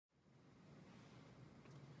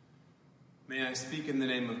May I speak in the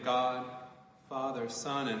name of God, Father,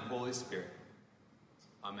 Son, and Holy Spirit.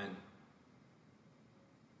 Amen.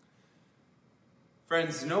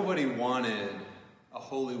 Friends, nobody wanted a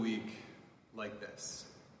Holy Week like this.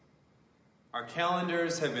 Our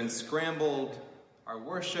calendars have been scrambled, our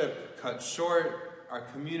worship cut short, our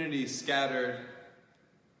community scattered.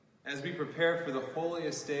 As we prepare for the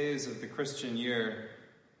holiest days of the Christian year,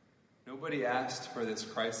 nobody asked for this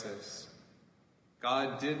crisis.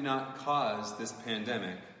 God did not cause this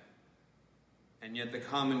pandemic, and yet the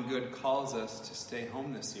common good calls us to stay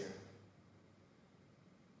home this year.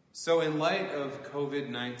 So in light of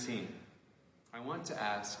COVID-19, I want to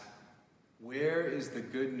ask, where is the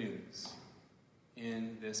good news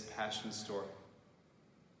in this passion story?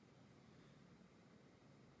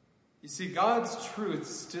 You see, God's truth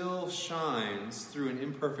still shines through an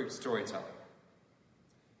imperfect storyteller.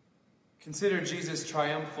 Consider Jesus'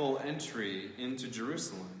 triumphal entry into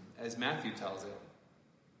Jerusalem, as Matthew tells it.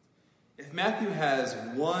 If Matthew has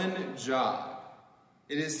one job,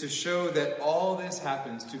 it is to show that all this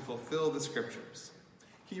happens to fulfill the scriptures.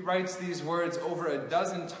 He writes these words over a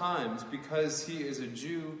dozen times because he is a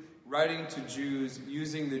Jew writing to Jews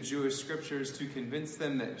using the Jewish scriptures to convince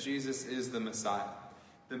them that Jesus is the Messiah.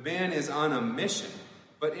 The man is on a mission,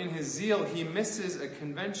 but in his zeal he misses a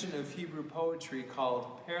convention of Hebrew poetry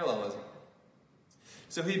called parallelism.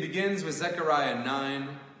 So he begins with Zechariah 9,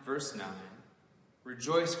 verse 9.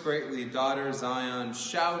 Rejoice greatly, daughter Zion.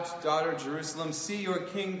 Shout, daughter Jerusalem. See, your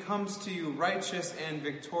king comes to you, righteous and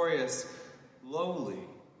victorious, lowly,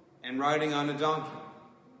 and riding on a donkey,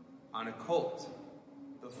 on a colt,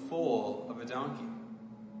 the foal of a donkey.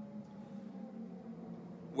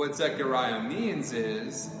 What Zechariah means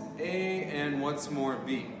is A and what's more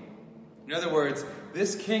B. In other words,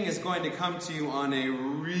 this king is going to come to you on a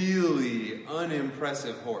really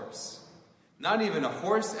unimpressive horse. Not even a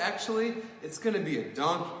horse, actually. It's going to be a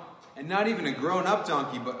donkey. And not even a grown-up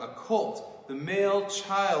donkey, but a colt, the male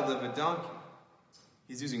child of a donkey.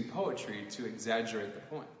 He's using poetry to exaggerate the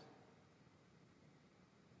point.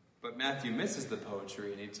 But Matthew misses the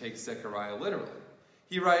poetry, and he takes Zechariah literally.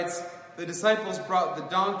 He writes, the disciples brought the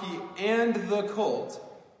donkey and the colt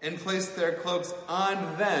and placed their cloaks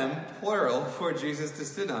on them, plural, for Jesus to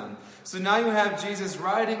sit on. So now you have Jesus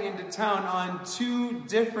riding into town on two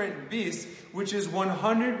different beasts, which is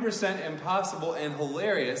 100% impossible and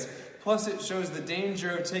hilarious. Plus it shows the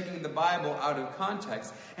danger of taking the Bible out of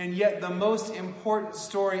context. And yet the most important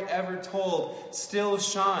story ever told still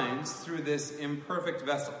shines through this imperfect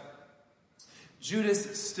vessel.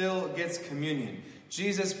 Judas still gets communion.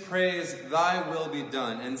 Jesus prays, thy will be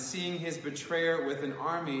done. And seeing his betrayer with an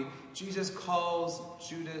army, Jesus calls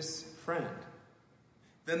Judas friend.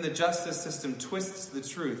 Then the justice system twists the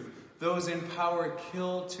truth. Those in power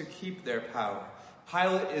kill to keep their power.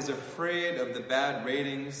 Pilate is afraid of the bad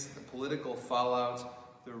ratings, the political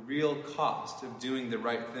fallout, the real cost of doing the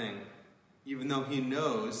right thing, even though he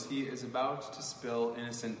knows he is about to spill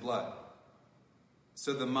innocent blood.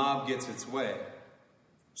 So the mob gets its way.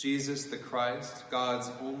 Jesus the Christ, God's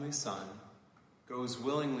only Son, goes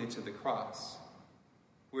willingly to the cross,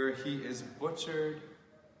 where he is butchered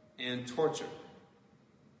and tortured.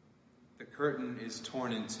 The curtain is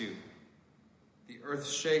torn in two. The earth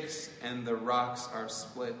shakes and the rocks are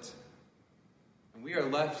split. And we are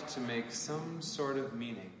left to make some sort of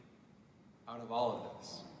meaning out of all of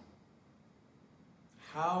this.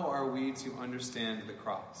 How are we to understand the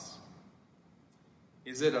cross?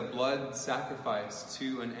 Is it a blood sacrifice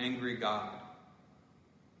to an angry God?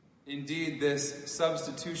 Indeed, this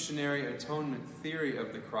substitutionary atonement theory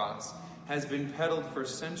of the cross has been peddled for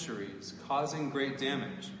centuries, causing great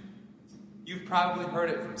damage. You've probably heard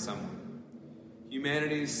it from someone.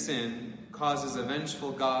 Humanity's sin causes a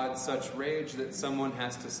vengeful God such rage that someone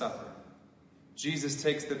has to suffer. Jesus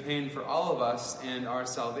takes the pain for all of us, and our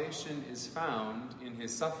salvation is found in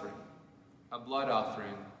his suffering, a blood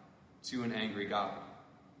offering to an angry God.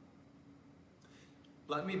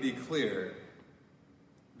 Let me be clear,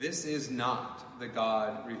 this is not the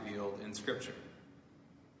God revealed in Scripture.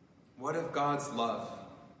 What of God's love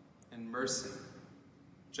and mercy,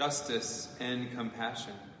 justice and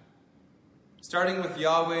compassion? Starting with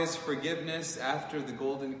Yahweh's forgiveness after the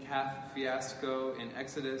golden calf fiasco in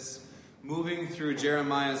Exodus, moving through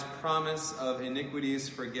Jeremiah's promise of iniquities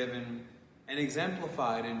forgiven, and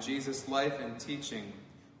exemplified in Jesus' life and teaching,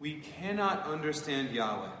 we cannot understand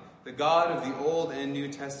Yahweh, the God of the Old and New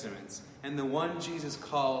Testaments, and the one Jesus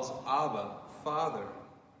calls Abba, Father,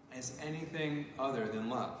 as anything other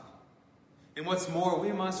than love. And what's more,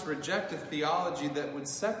 we must reject a theology that would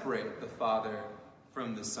separate the Father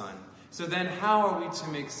from the Son. So then how are we to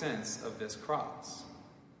make sense of this cross?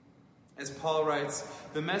 As Paul writes,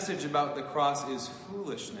 the message about the cross is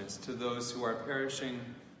foolishness to those who are perishing,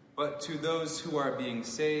 but to those who are being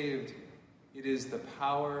saved, it is the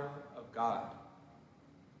power of God.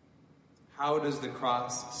 How does the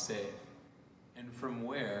cross save? And from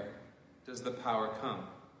where does the power come?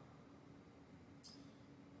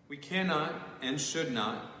 We cannot and should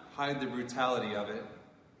not hide the brutality of it.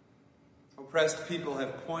 Oppressed people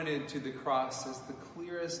have pointed to the cross as the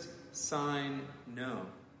clearest sign known,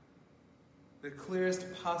 the clearest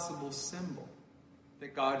possible symbol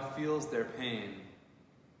that God feels their pain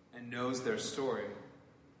and knows their story.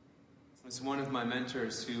 As one of my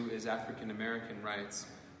mentors, who is African American, writes,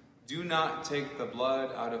 "Do not take the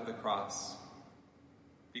blood out of the cross,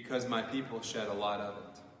 because my people shed a lot of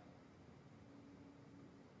it."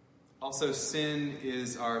 Also, sin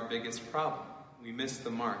is our biggest problem. We miss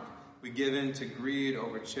the mark. We give in to greed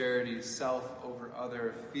over charity, self over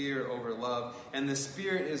other, fear over love. And the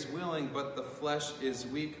spirit is willing, but the flesh is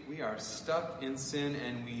weak. We are stuck in sin,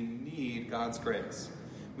 and we need God's grace.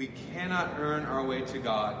 We cannot earn our way to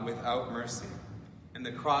God without mercy. And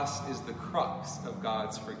the cross is the crux of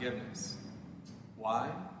God's forgiveness.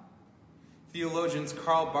 Why? Theologians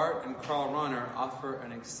Karl Barth and Karl Rahner offer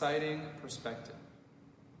an exciting perspective.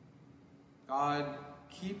 God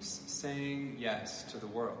keeps saying yes to the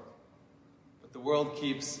world, but the world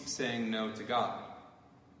keeps saying no to God.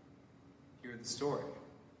 Hear the story.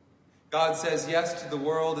 God says yes to the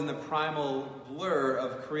world in the primal blur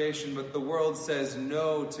of creation, but the world says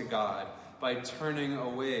no to God by turning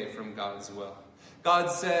away from God's will.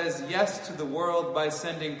 God says yes to the world by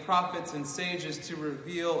sending prophets and sages to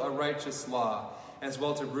reveal a righteous law. As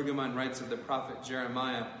Walter Brueggemann writes of the prophet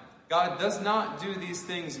Jeremiah, God does not do these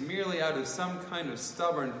things merely out of some kind of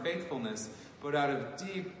stubborn faithfulness, but out of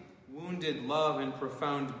deep, wounded love and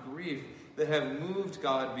profound grief that have moved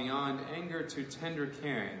God beyond anger to tender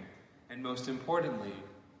caring, and most importantly,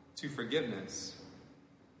 to forgiveness.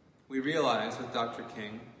 We realize with Dr.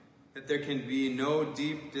 King that there can be no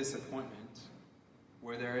deep disappointment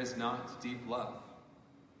where there is not deep love.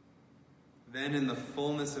 Then in the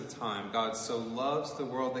fullness of time, God so loves the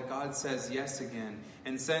world that God says yes again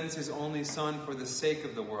and sends his only Son for the sake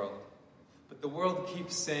of the world. But the world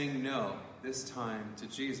keeps saying no, this time to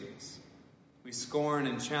Jesus. We scorn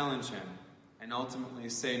and challenge him and ultimately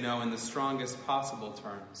say no in the strongest possible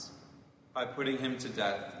terms by putting him to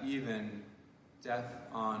death, even death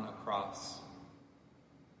on a cross.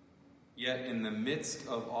 Yet in the midst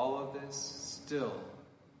of all of this, still,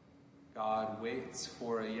 God waits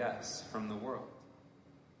for a yes from the world.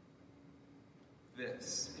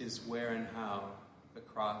 This is where and how the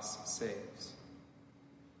cross saves.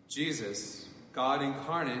 Jesus, God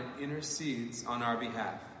incarnate, intercedes on our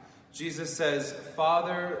behalf. Jesus says,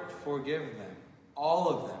 "Father, forgive them, all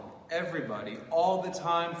of them, everybody, all the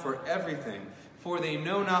time, for everything, for they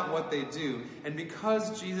know not what they do." And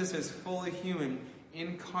because Jesus is fully human,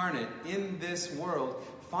 incarnate in this world,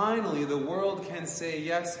 finally the world can say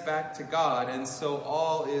yes back to God, and so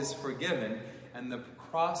all is forgiven, and the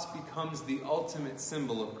cross becomes the ultimate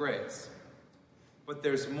symbol of grace. But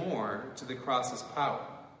there's more to the cross's power.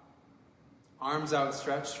 Arms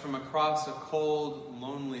outstretched from across a cold,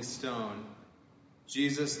 lonely stone,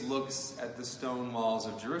 Jesus looks at the stone walls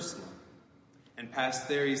of Jerusalem. And past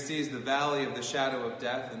there he sees the valley of the shadow of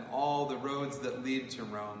death and all the roads that lead to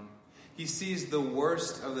Rome. He sees the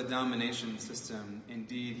worst of the domination system.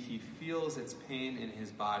 Indeed, he feels its pain in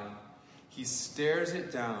his body. He stares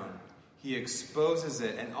it down. He exposes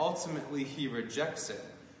it, and ultimately he rejects it.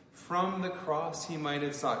 From the cross, he might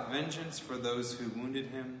have sought vengeance for those who wounded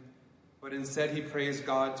him, but instead he prays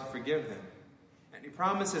God to forgive them. And he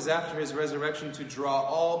promises after his resurrection to draw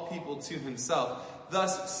all people to himself.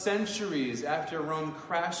 Thus, centuries after Rome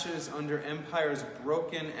crashes under empire's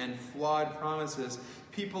broken and flawed promises,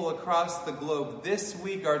 people across the globe this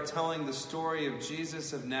week are telling the story of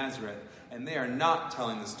Jesus of Nazareth, and they are not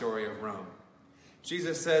telling the story of Rome.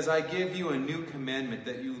 Jesus says, "I give you a new commandment,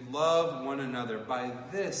 that you love one another. By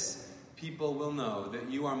this people will know that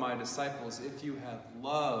you are my disciples, if you have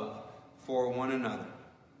love for one another."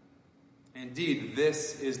 Indeed,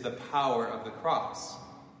 this is the power of the cross.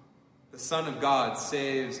 The Son of God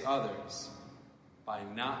saves others by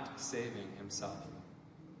not saving himself.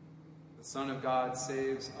 The Son of God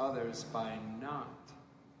saves others by not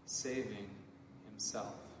saving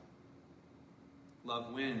himself.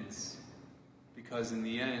 Love wins because in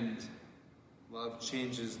the end, love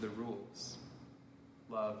changes the rules.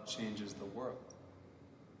 Love changes the world.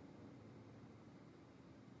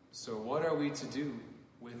 So what are we to do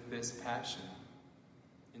with this passion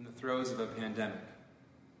in the throes of a pandemic?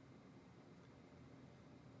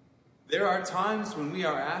 There are times when we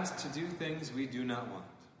are asked to do things we do not want.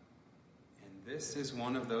 And this is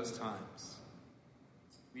one of those times.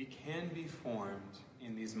 We can be formed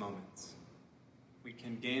in these moments. We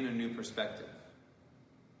can gain a new perspective.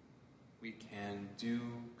 We can do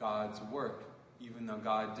God's work, even though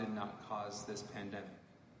God did not cause this pandemic.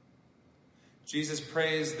 Jesus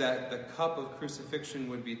prays that the cup of crucifixion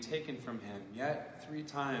would be taken from him. Yet 3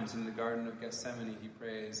 times in the Garden of Gethsemane he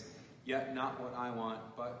prays, "Yet not what I want,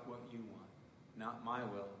 but what you want. Not my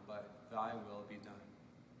will, but thy will be done."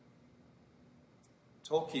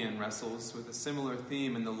 Tolkien wrestles with a similar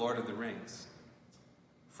theme in The Lord of the Rings.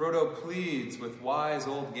 Frodo pleads with wise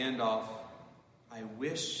old Gandalf, "I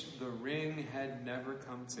wish the ring had never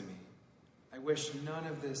come to me. I wish none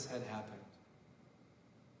of this had happened."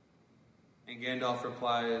 And Gandalf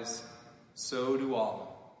replies, "So do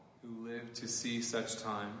all who live to see such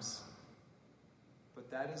times. But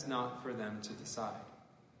that is not for them to decide.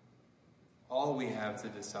 All we have to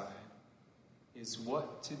decide is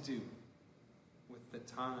what to do with the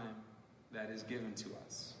time that is given to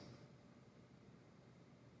us."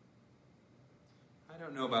 I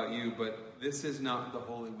don't know about you, but this is not the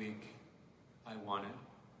Holy Week I wanted.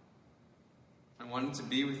 I wanted to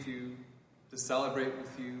be with you, to celebrate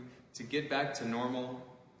with you, to get back to normal.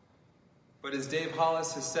 But as Dave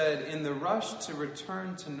Hollis has said, in the rush to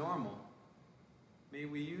return to normal, may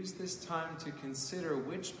we use this time to consider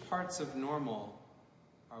which parts of normal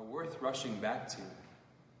are worth rushing back to.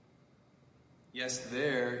 Yes,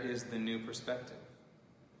 there is the new perspective.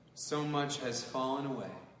 So much has fallen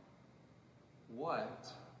away.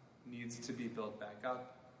 What needs to be built back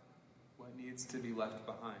up? What needs to be left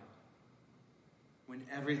behind? When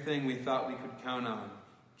everything we thought we could count on,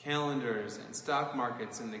 calendars and stock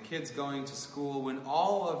markets and the kids going to school, when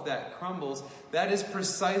all of that crumbles, that is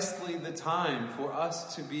precisely the time for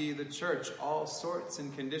us to be the church, all sorts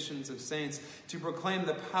and conditions of saints, to proclaim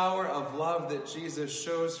the power of love that Jesus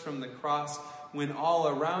shows from the cross when all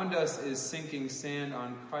around us is sinking sand.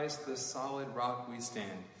 On Christ, the solid rock, we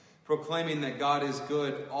stand, proclaiming that God is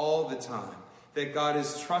good all the time, that God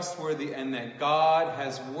is trustworthy, and that God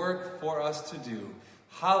has work for us to do.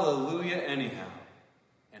 Hallelujah anyhow.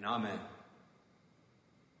 And amen.